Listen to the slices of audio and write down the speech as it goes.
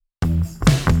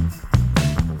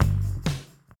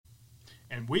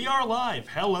And we are live.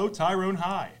 Hello, Tyrone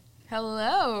High.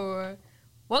 Hello.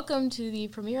 Welcome to the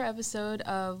premiere episode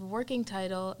of Working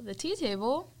Title, The Tea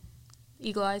Table,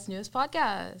 Eagle Eye's newest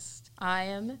podcast. I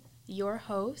am your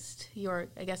host,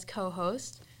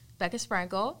 co-host, Becca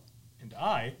Sprankle. And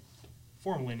I,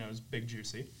 formerly known as Big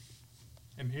Juicy,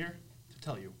 am here to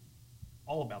tell you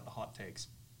all about the hot takes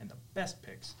and the best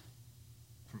picks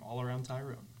from all around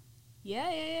Tyrone.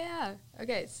 Yeah.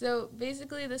 Okay, so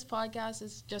basically this podcast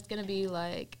is just going to be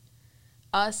like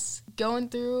us going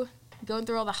through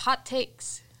all the hot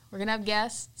takes. We're going to have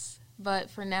guests,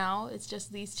 but for now, it's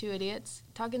just these two idiots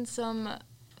talking some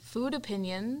food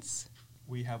opinions.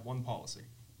 We have one policy.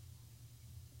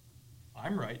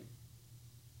 I'm right.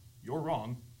 You're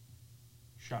wrong.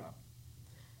 Shut up.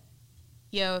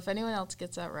 Yo, if anyone else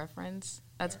gets that reference,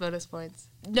 that's bonus points.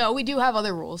 No, we do have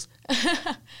other rules.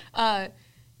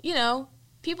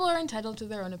 People are entitled to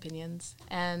their own opinions,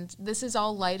 and this is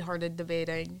all lighthearted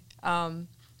debating.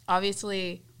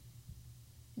 Obviously,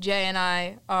 Jay and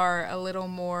I are a little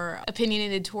more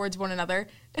opinionated towards one another.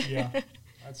 Yeah,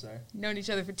 I'd say. Known each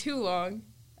other for too long,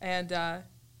 and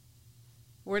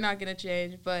we're not going to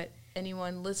change, but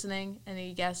anyone listening,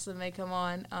 any guests that may come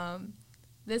on,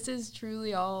 this is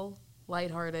truly all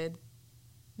lighthearted.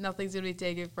 Nothing's going to be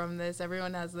taken from this.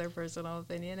 Everyone has their personal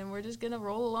opinion, and we're just going to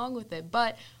roll along with it.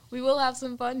 But we will have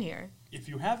some fun here. If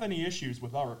you have any issues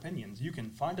with our opinions, you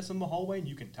can find us in the hallway and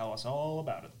you can tell us all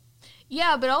about it.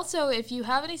 Yeah, but also if you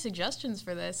have any suggestions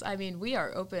for this, I mean, we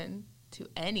are open to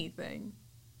anything,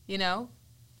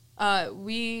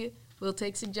 We will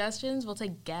take suggestions. We'll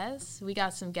take guests. We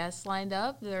got some guests lined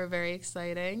up that are very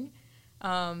exciting.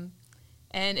 And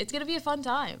it's going to be a fun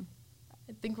time.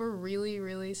 I think we're really,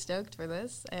 really stoked for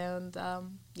this. And,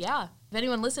 if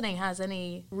anyone listening has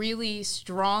any really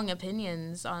strong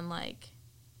opinions on,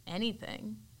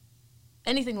 anything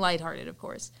lighthearted, of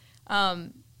course,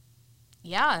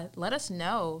 let us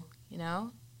know,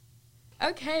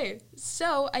 Okay,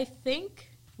 so I think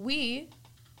we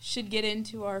should get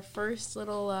into our first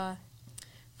little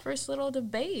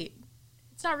debate.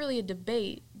 It's not really a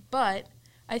debate, but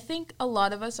I think a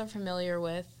lot of us are familiar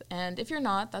with, and if you're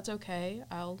not, that's okay.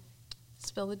 I'll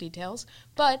spill the details.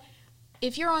 But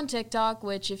if you're on TikTok,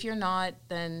 which if you're not,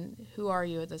 then who are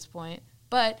you at this point?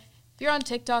 But if you're on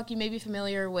TikTok, you may be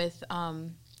familiar with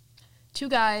two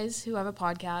guys who have a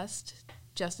podcast,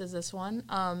 just as this one,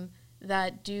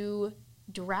 that do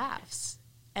drafts,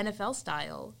 NFL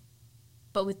style,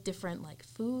 but with different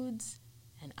foods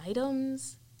and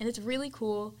items. And it's really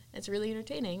cool. It's really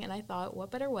entertaining. And I thought,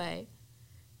 what better way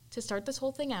to start this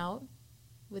whole thing out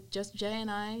with just Jay and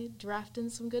I drafting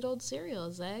some good old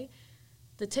cereals, eh?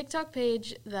 The TikTok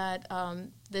page that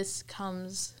this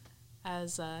comes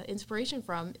as inspiration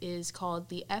from is called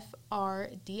the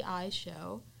FRDI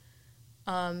Show.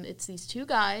 It's these two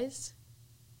guys.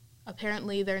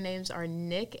 Apparently their names are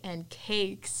Nick and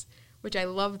Cakes, which I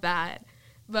love that.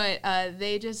 But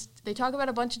they talk about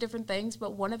a bunch of different things,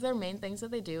 but one of their main things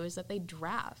that they do is that they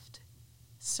draft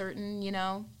certain,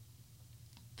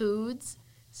 foods,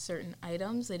 certain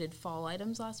items. They did fall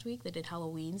items last week. They did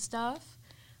Halloween stuff.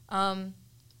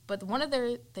 But one of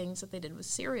their things that they did was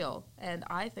cereal, and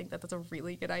I think that that's a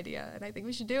really good idea, and I think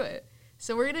we should do it.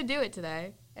 So we're going to do it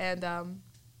today, and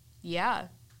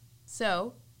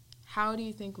So how do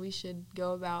you think we should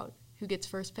go about who gets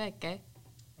first pick, eh?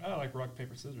 I like rock,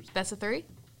 paper, scissors. Best of three?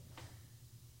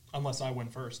 Unless I win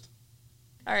first.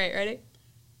 All right, ready?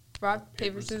 Rock,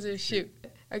 paper, scissors, shoot.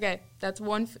 Okay, that's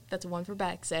one for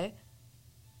Bex, eh?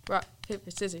 Rock,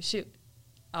 paper, scissors, shoot.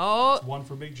 Oh. It's one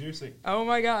for Big Juicy. Oh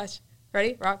my gosh.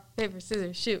 Ready? Rock, paper,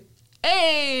 scissors, shoot.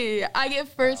 Hey! I get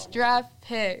first draft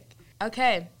pick.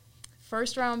 Okay,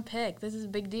 first round pick. This is a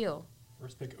big deal.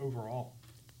 First pick overall.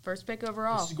 First pick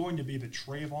overall. This is going to be the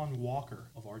Trayvon Walker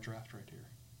of our draft right here.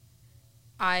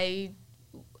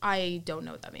 I don't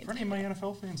know what that means. For any of my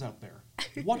NFL fans out there,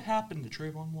 what happened to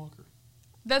Trayvon Walker?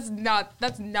 That's not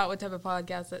what type of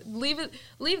podcast that. Leave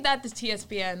that to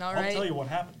TSPN, all right? I'll tell you what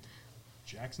happened.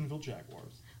 Jacksonville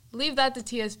Jaguars. Leave that to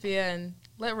TSPN.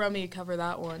 Let Rummy cover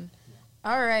that one.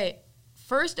 Yeah. All right.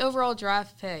 First overall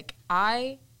draft pick.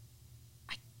 I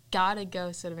gotta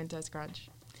go Cinnamon Toast Crunch.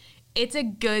 It's a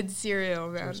good cereal,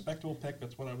 man. It's a respectable pick.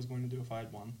 That's what I was going to do if I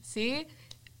had won. See?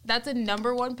 That's a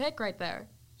number one pick right there.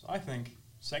 So I think,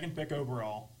 second pick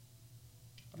overall,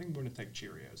 I think I'm going to take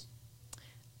Cheerios.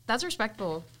 That's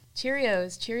respectable.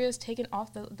 Cheerios taken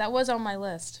off that was on my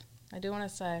list. I do want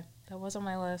to say that was on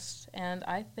my list, and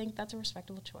I think that's a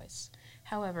respectable choice.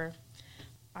 However,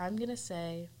 I'm going to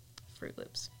say Froot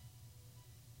Loops.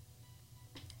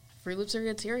 Froot Loops are a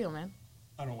good cereal, man.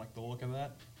 I don't like the look of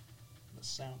that. The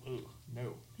sound, ugh,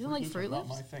 no. You don't like Fruit Loops are Loops?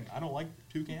 not my thing. I don't like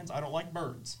toucans. I don't like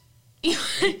birds. You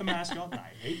I hate the mascot, and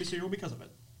I hate the cereal because of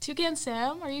it. Toucan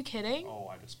Sam? Are you kidding?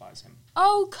 Oh, I despise him.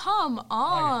 Oh, come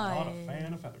on. I am not a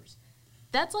fan of feathers.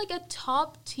 That's like a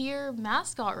top tier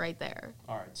mascot right there.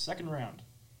 All right, second round.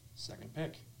 Second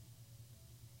pick.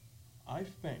 I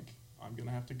think I'm going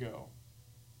to have to go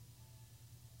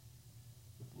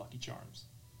with Lucky Charms.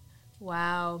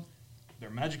 Wow. They're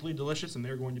magically delicious, and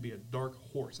they're going to be a dark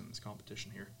horse in this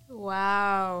competition here.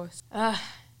 Wow.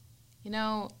 You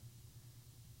know,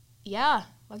 yeah,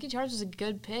 Lucky Charms is a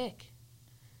good pick.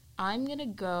 I'm going to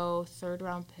go third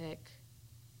round pick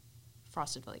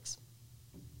Frosted Flakes.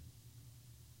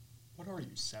 What are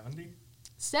you, 70?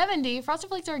 70? Frosted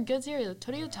Flakes are a good cereal.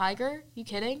 Tony the Tiger? You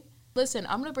kidding? Listen,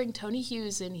 I'm going to bring Tony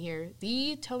Hughes in here.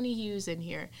 The Tony Hughes in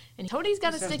here. And Tony's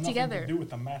got to This has stick nothing together. to do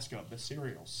with the mascot. The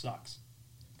cereal sucks.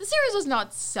 The cereal does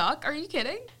not suck. Are you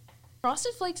kidding?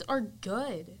 Frosted Flakes are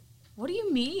good. What do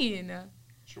you mean?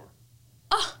 Sure.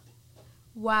 Oh,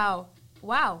 wow.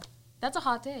 Wow. That's a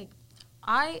hot take.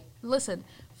 Listen,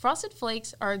 Frosted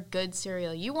Flakes are a good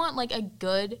cereal. You want like a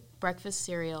good breakfast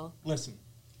cereal. Listen,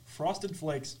 Frosted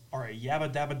Flakes are a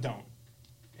yabba dabba don't.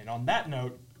 And on that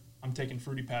note, I'm taking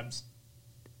Fruity Pebbles.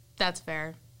 That's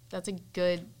fair. That's a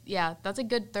good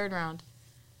third round.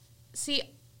 See,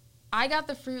 I got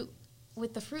the fruit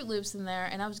with the Fruit Loops in there,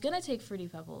 and I was going to take Fruity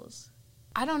Pebbles.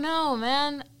 I don't know,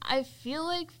 man. I feel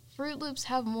like Fruit Loops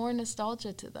have more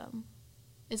nostalgia to them.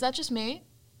 Is that just me?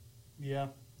 Yeah,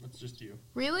 that's just you.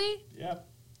 Really? Yeah.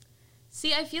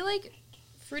 See, I feel like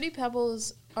Fruity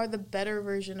Pebbles are the better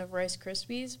version of Rice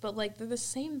Krispies, but like they're the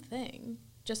same thing,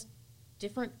 just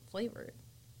different flavored.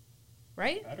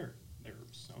 Right? Better. They're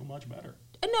so much better.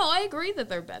 No, I agree that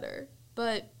they're better,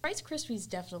 but Rice Krispies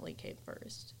definitely came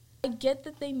first. I get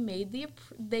that they made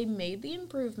the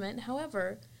improvement.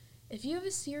 However, if you have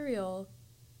a cereal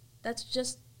that's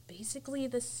just basically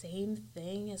the same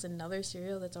thing as another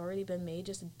cereal that's already been made,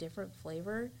 just a different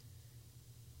flavor,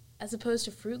 as opposed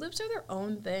to Fruit Loops are their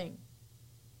own thing.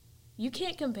 You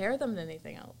can't compare them to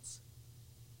anything else.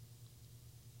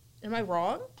 Am I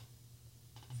wrong?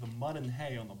 The mud and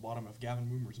hay on the bottom of Gavin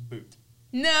Woomer's boot.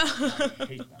 No. I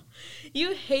hate them.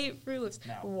 You hate Fruit Loops.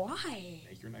 Now, why?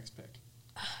 Make your next pick.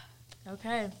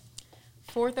 Okay.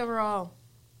 Fourth overall.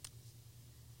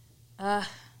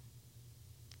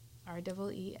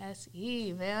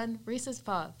 REESE, man. Reese's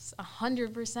Puffs.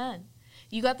 100%.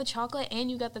 You got the chocolate and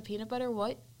you got the peanut butter.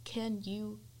 What can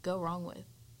you go wrong with?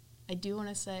 I do want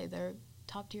to say they're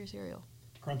top tier cereal.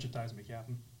 Crunchitize me,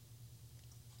 Captain.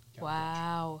 Captain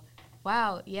Wow.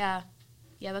 Wow. Yeah.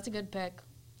 Yeah, that's a good pick.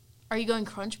 Are you going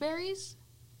Crunch Berries?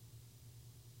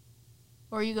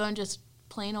 Or are you going just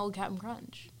plain old Captain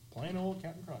Crunch? Plain old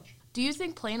Captain Crunch. Do you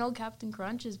think plain old Captain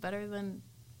Crunch is better than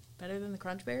the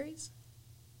Crunch Berries?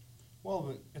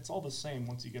 Well, it's all the same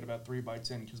once you get about 3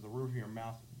 bites in because the roof of your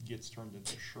mouth gets turned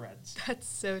into shreds. That's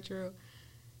so true.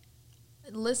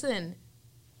 Listen,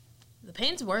 the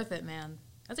pain's worth it, man.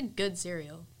 That's a good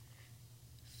cereal.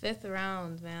 Fifth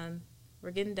round, man.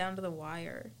 We're getting down to the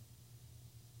wire.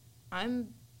 I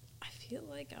feel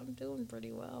like I'm doing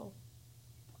pretty well.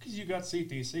 Because you got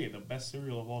CTC, the best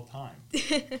cereal of all time.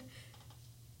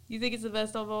 You think it's the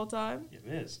best of all time? It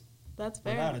is. That's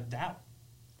fair. Without a doubt.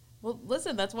 Well,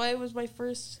 listen, that's why it was my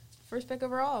first pick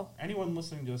overall. Anyone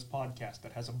listening to this podcast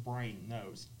that has a brain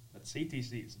knows that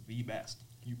CTC is the best.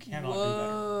 You cannot do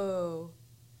Whoa.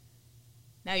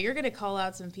 Now you're going to call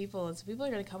out some people, and some people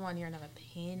are going to come on here and have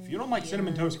opinions. better. If you don't like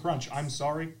Cinnamon Toast Crunch, I'm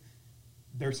sorry.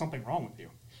 There's something wrong with you.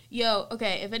 Yo,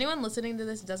 okay, if anyone listening to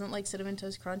this doesn't like Cinnamon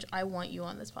Toast Crunch, I want you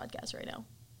on this podcast right now.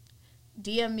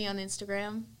 DM me on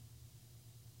Instagram.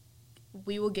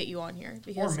 We will get you on here. Or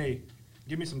Because me.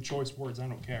 Give me some choice words. I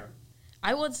don't care.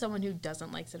 I want someone who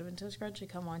doesn't like Cinnamon Toast Crunch to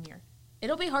come on here.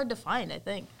 It'll be hard to find, I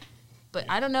think. But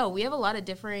I don't know. We have a lot of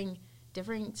differing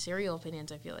cereal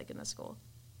opinions, I feel like, in this school.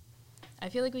 I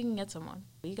feel like we can get someone.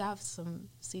 We got some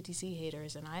CTC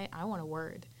haters, and I want a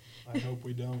word. I hope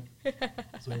we don't.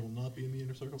 So I will not be in the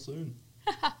inner circle soon.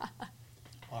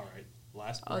 All right.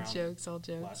 Last All round. jokes.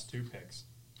 Last 2 picks.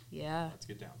 Yeah. Let's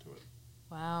get down to it.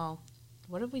 Wow.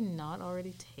 What have we not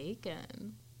already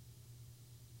taken?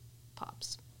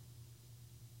 Pops.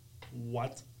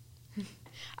 What?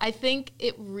 I think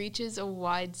it reaches a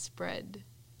wide spread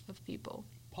of people.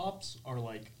 Pops are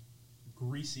like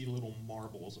greasy little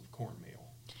marbles of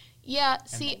cornmeal. Yeah, And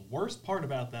see, the worst part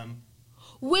about them,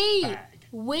 wait. bag.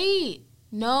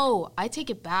 No, I take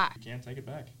it back. You can't take it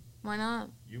back. Why not?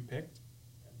 You picked,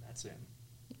 and that's in.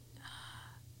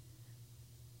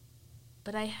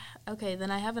 But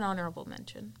then I have an honorable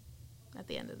mention at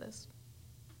the end of this.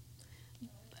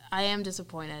 I am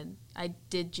disappointed. I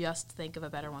did just think of a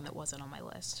better one that wasn't on my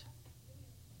list.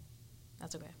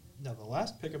 That's okay. Now, the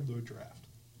last pick of the draft.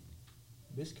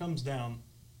 This comes down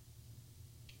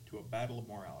to a battle of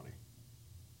morality.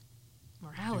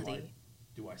 Morality.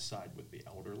 Do I side with the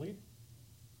elderly,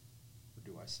 or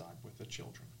do I side with the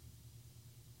children?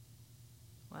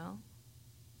 Well,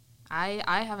 I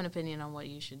have an opinion on what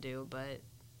you should do, but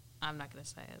I'm not going to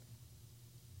say it.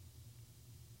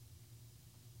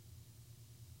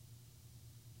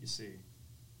 You see,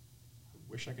 I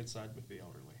wish I could side with the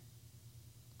elderly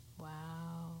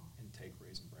Wow. and take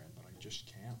Raisin Bran, but I just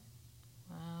can't.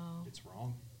 Wow. It's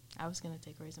wrong. I was going to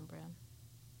take Raisin Bran.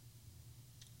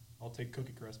 I'll take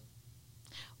Cookie Crisp.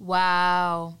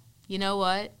 Wow. You know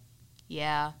what?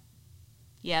 Yeah.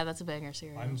 Yeah, that's a banger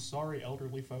cereal. I'm sorry,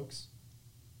 elderly folks,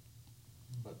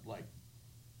 but, like,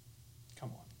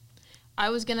 come on. I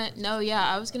was going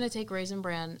to take Raisin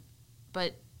Bran,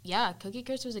 but yeah, Cookie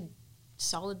Crisp was a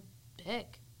solid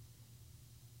pick.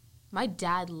 My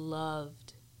dad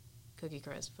loved Cookie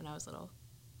Crisp when I was little.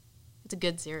 It's a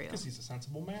good cereal. Because he's a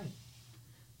sensible man.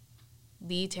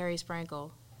 The Terry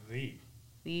Sprankle.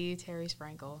 The Terry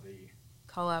Sprankle.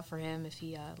 Call out for him if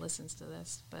he listens to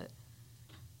this. But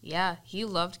yeah, he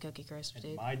loved Cookie Crisp, And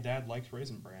dude. my dad likes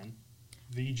Raisin Bran.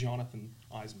 The Jonathan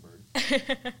Eisenberg.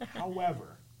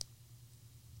 However,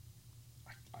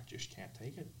 I just can't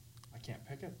take it. I can't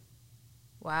pick it.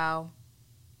 Wow.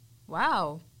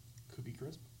 Cookie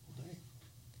Crisp all day.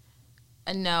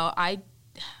 No, I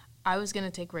was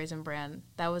gonna take Raisin Bran.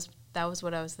 That was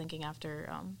what I was thinking after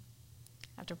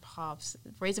Pops.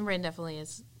 Raisin Bran definitely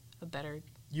is a better.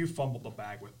 You fumbled the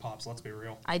bag with Pops, let's be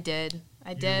real. I did.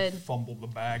 You fumbled the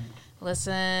bag.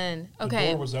 Listen, The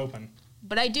okay. door was open.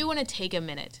 But I do want to take a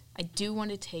minute. I do want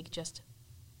to take just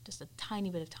a tiny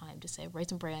bit of time to say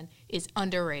Raisin Bran is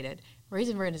underrated.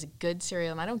 Raisin Bran is a good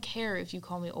cereal, and I don't care if you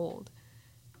call me old.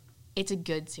 It's a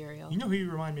good cereal. You know who you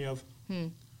remind me of?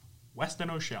 Weston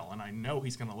O'Shell, and I know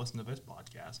he's going to listen to this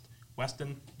podcast.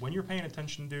 Weston, when you're paying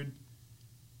attention, dude,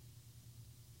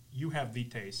 you have the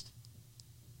taste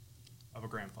of a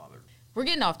grandfather. We're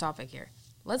getting off topic here.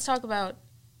 Let's talk about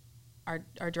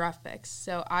our draft picks.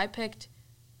 So I picked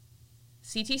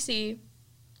CTC,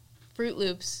 Fruit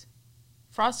Loops,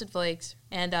 Frosted Flakes,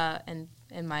 and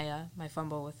my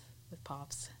fumble with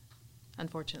Pops,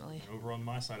 unfortunately. And over on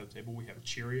my side of the table, we have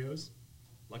Cheerios,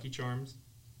 Lucky Charms,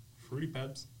 Fruity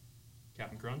Pebs,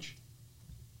 Cap'n Crunch,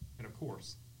 and of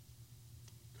course,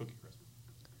 Cookie Crisp.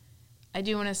 I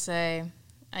do want to say,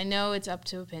 I know it's up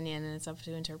to opinion and it's up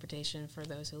to interpretation for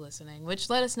those who are listening, which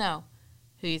let us know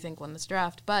who you think won this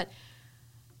draft. But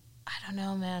I don't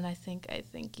know, man. I think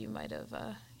you might have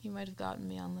gotten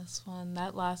me on this one.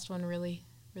 That last one really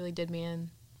did me in.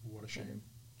 What a shame.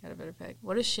 Got a better pick.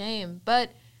 What a shame.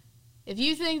 But if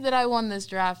you think that I won this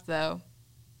draft, though,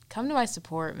 come to my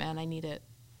support, man. I need it.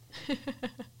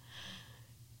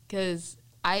 Because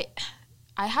I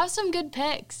have some good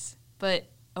picks, but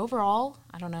overall,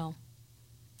 I don't know.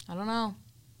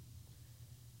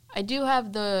 I do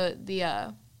have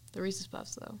the Reese's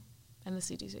Puffs, though, and the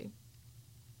CTC.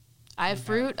 I have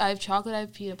fruit, I have chocolate, I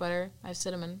have peanut butter, I have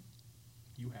cinnamon.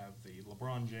 You have the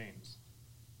LeBron James,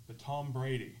 the Tom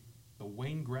Brady, the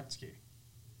Wayne Gretzky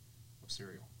of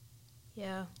cereal.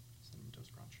 Yeah. Cinnamon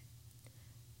Toast Crunch.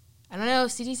 I don't know.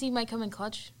 CTC might come in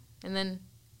clutch. And then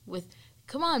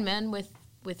come on, man, with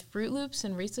Fruit Loops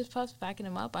and Reese's Puffs backing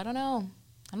him up. I don't know.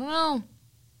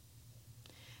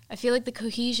 I feel like the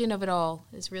cohesion of it all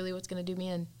is really what's going to do me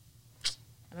in.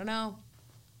 I don't know.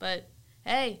 But,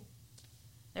 hey,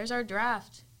 there's our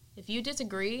draft. If you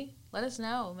disagree, let us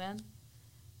know, man.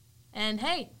 And,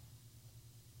 hey,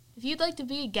 if you'd like to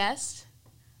be a guest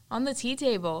on the tea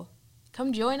table,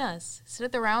 come join us. Sit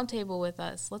at the round table with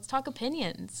us. Let's talk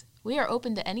opinions. We are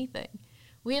open to anything.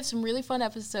 We have some really fun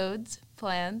episodes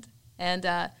planned. And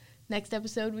next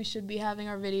episode, we should be having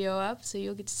our video up, so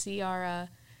you'll get to see our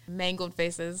mangled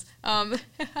faces.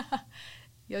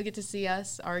 You'll get to see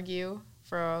us argue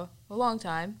for a long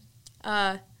time.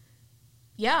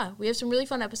 Yeah, we have some really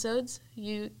fun episodes.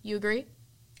 You agree?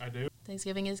 I do.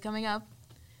 Thanksgiving is coming up.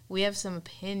 We have some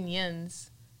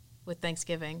opinions with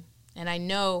Thanksgiving, and I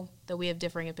know that we have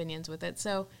differing opinions with it.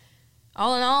 So,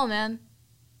 all in all, man,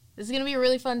 this is going to be a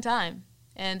really fun time.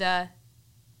 And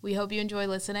we hope you enjoy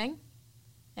listening.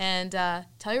 And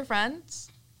tell your friends.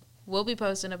 We'll be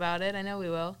posting about it. I know we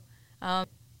will.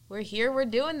 We're here. We're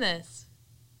doing this.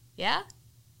 Yeah?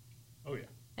 Oh, yeah.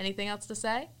 Anything else to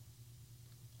say?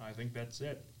 I think that's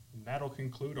it. And that'll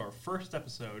conclude our first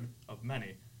episode of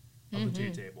many of the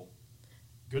Tea Table.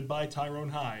 Goodbye, Tyrone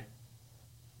High.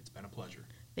 It's been a pleasure.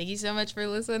 Thank you so much for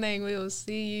listening. We will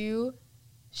see you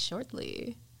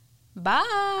shortly. Bye.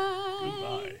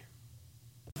 Goodbye.